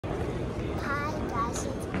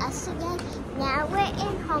us again. Now we're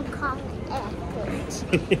in Hong Kong airport.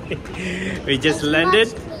 We just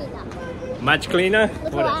landed. Much cleaner. Much cleaner?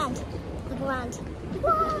 Look around. Look around.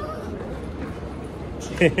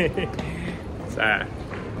 So,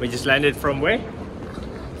 we just landed from where?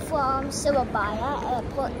 From Surabaya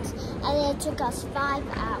Airport, and it took us 5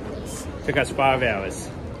 hours. Took us 5 hours.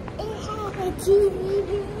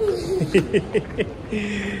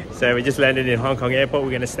 So we just landed in Hong Kong airport. We're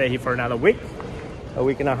going to stay here for another week, a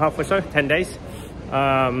week and a half or so, 10 days.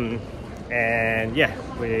 And yeah,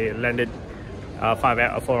 we landed 5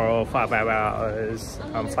 hours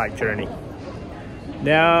flight journey.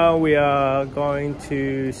 Now we are going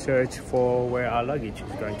to search for where our luggage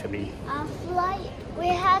is going to be. Our flight, we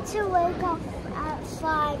had to wake up at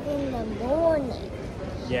 5 in the morning.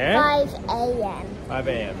 Yeah? 5 a.m. 5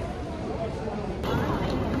 a.m.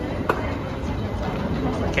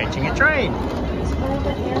 We're catching a train.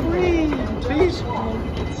 Whee, please.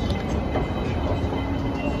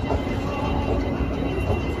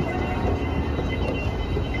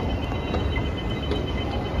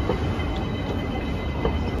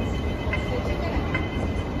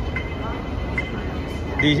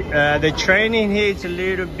 The train in here is a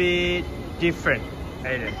little bit different,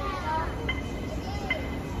 Aiden.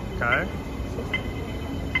 Okay.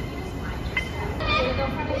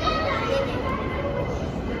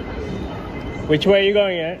 Which way are you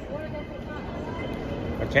going at?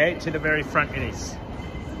 Okay, to the very front it is.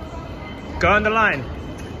 Go on the line.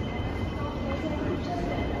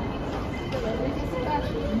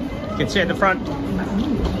 You can see at the front.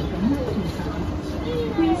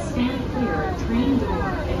 Please stand clear of train door and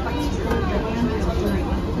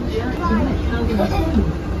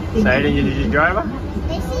So Aiden, you the driver?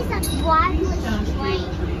 This is a driverless train.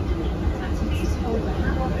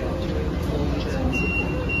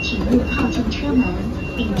 We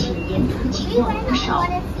went on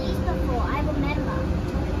one of these before, I remember.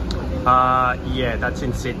 Yeah, that's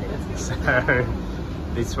in Sydney. So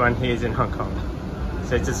this one here is in Hong Kong.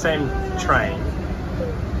 So it's the same train.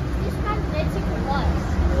 This one's meant to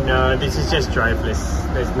close. No, this is just driverless.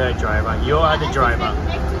 There's no driver. You are the driver.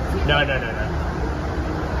 No.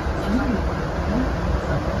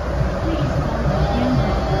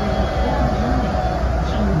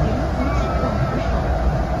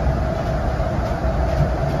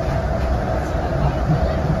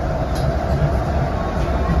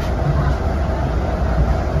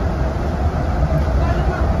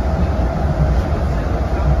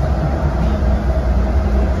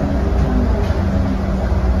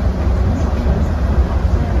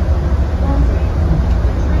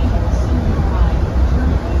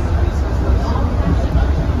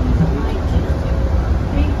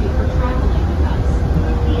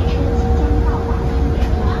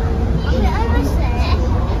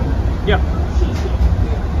 Yeah.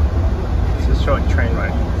 It's a short train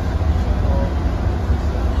ride.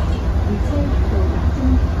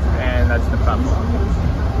 And that's the platform.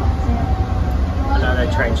 Another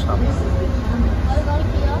train stop.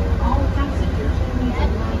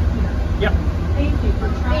 Yep.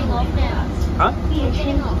 Huh?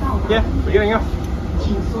 Yeah, we're getting off. Do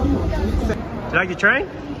you like the train?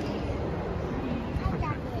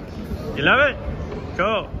 You love it?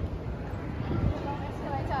 Cool.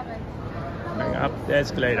 Going up the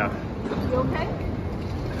escalator. You okay?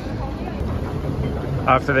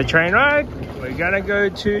 After the train ride, we're gonna go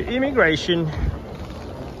to immigration.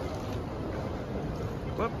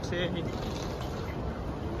 Whoopsie.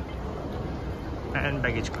 And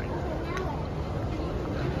baggage claim.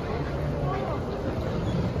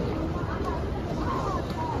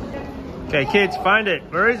 Okay, kids, find it.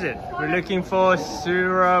 Where is it? We're looking for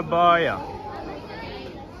Surabaya.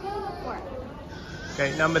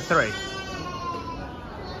 Okay, number 3.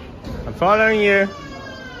 I'm following you.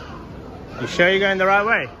 You sure you're going the right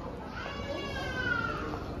way?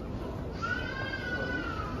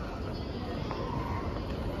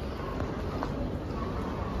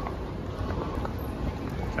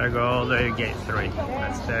 Gotta go all the way to gate 3.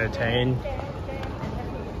 That's 13.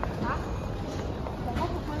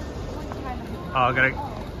 Oh, I gotta...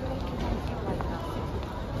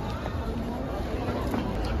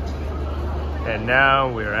 And now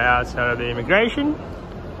we're outside of the immigration.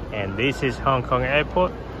 And this is Hong Kong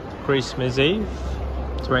Airport, Christmas Eve,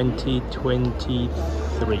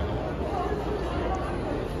 2023.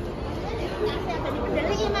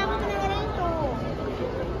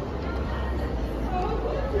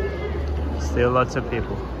 Still lots of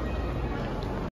people.